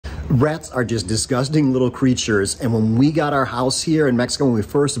Rats are just disgusting little creatures, and when we got our house here in Mexico, when we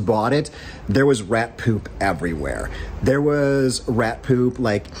first bought it, there was rat poop everywhere. There was rat poop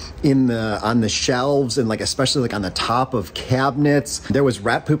like on the shelves and like especially like on the top of cabinets. There was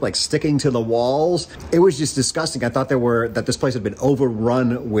rat poop like sticking to the walls. It was just disgusting. I thought that this place had been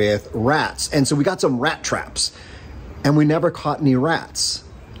overrun with rats, and so we got some rat traps, and we never caught any rats.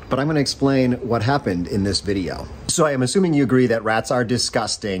 But I'm going to explain what happened in this video. So I am assuming you agree that rats are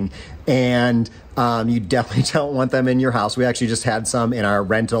disgusting, and you definitely don't want them in your house. We actually just had some in our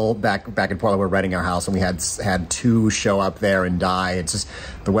rental back in Portland. We're renting our house, and we had 2 show up there and die. It's just,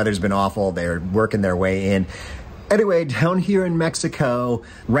 the weather's been awful. They're working their way in. Anyway, down here in Mexico,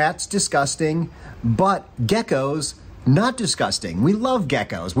 rats disgusting, but geckos not disgusting. We love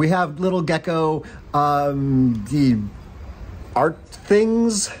geckos. We have little gecko art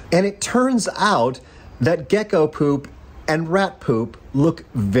things, and it turns out that gecko poop and rat poop look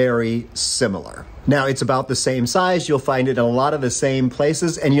very similar. Now, it's about the same size. You'll find it in a lot of the same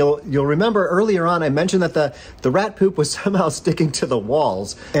places, and you'll remember earlier on I mentioned that the rat poop was somehow sticking to the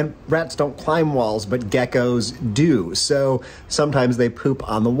walls, and rats don't climb walls, but geckos do. So sometimes they poop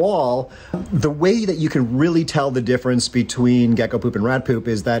on the wall. The way that you can really tell the difference between gecko poop and rat poop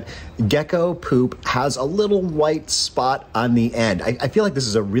is that gecko poop has a little white spot on the end. I feel like this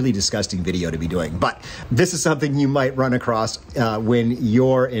is a really disgusting video to be doing, but this is something you might run across when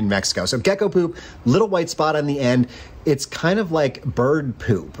you're in Mexico. So gecko poop, little white spot on the end. It's kind of like bird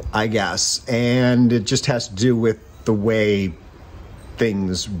poop, I guess, and it just has to do with the way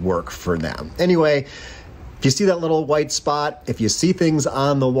things work for them. Anyway, if you see that little white spot, if you see things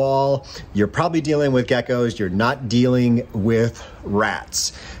on the wall, you're probably dealing with geckos. You're not dealing with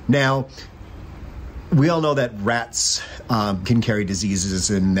rats. Now, we all know that rats can carry diseases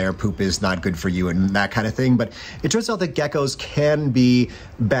and their poop is not good for you and that kind of thing, but it turns out that geckos can be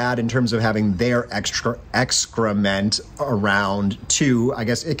bad in terms of having their excrement around too. I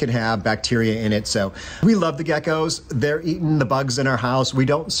guess it can have bacteria in it, so we love the geckos. They're eating the bugs in our house. We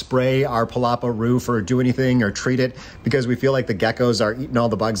don't spray our palapa roof or do anything or treat it because we feel like the geckos are eating all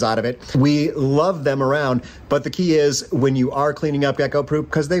the bugs out of it. We love them around, but the key is when you are cleaning up gecko poop,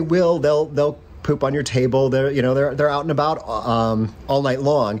 because they'll poop on your table. They're out and about all night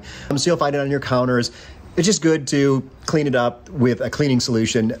long. So you'll find it on your counters. It's just good to clean it up with a cleaning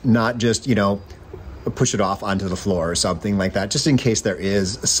solution, not just, push it off onto the floor or something like that, just in case there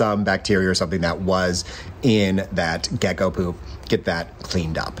is some bacteria or something that was in that gecko poop. Get that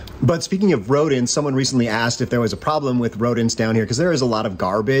cleaned up. But speaking of rodents, someone recently asked if there was a problem with rodents down here, because there is a lot of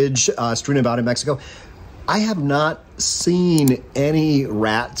garbage strewn about in Mexico. I have not seen any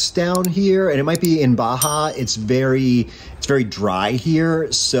rats down here, and it might be in Baja. It's very dry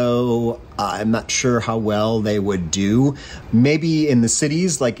here, so I'm not sure how well they would do. Maybe in the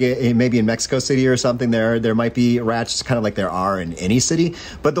cities, like maybe in Mexico City or something, there might be rats, kind of like there are in any city.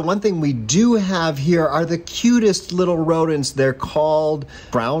 But the one thing we do have here are the cutest little rodents. They're called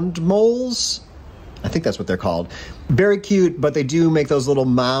ground moles. I think that's what they're called. Very cute, but they do make those little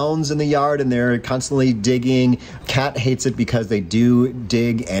mounds in the yard, and they're constantly digging. Cat hates it because they do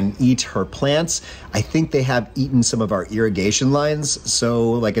dig and eat her plants. I think they have eaten some of our irrigation lines.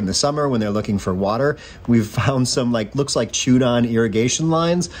 So like in the summer when they're looking for water, we've found some looks like chewed on irrigation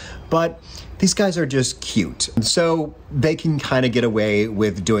lines, but these guys are just cute. So they can kind of get away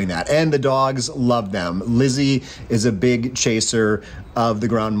with doing that. And the dogs love them. Lizzie is a big chaser of the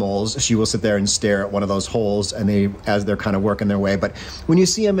ground moles. She will sit there and stare at one of those holes as they're kind of working their way. But when you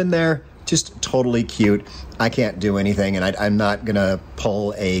see them in there, just totally cute. I can't do anything, and I'm not gonna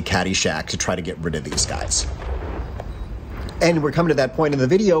pull a Caddyshack to try to get rid of these guys. And we're coming to that point in the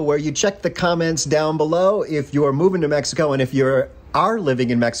video where you check the comments down below. If you're moving to Mexico, and if you're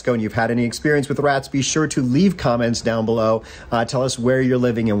living in Mexico and you've had any experience with rats, be sure to leave comments down below. Tell us where you're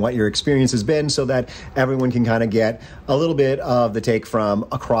living and what your experience has been, so that everyone can kind of get a little bit of the take from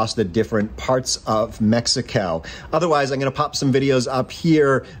across the different parts of Mexico. Otherwise, I'm going to pop some videos up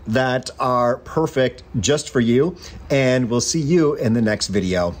here that are perfect just for you, and we'll see you in the next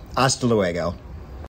video. Hasta luego.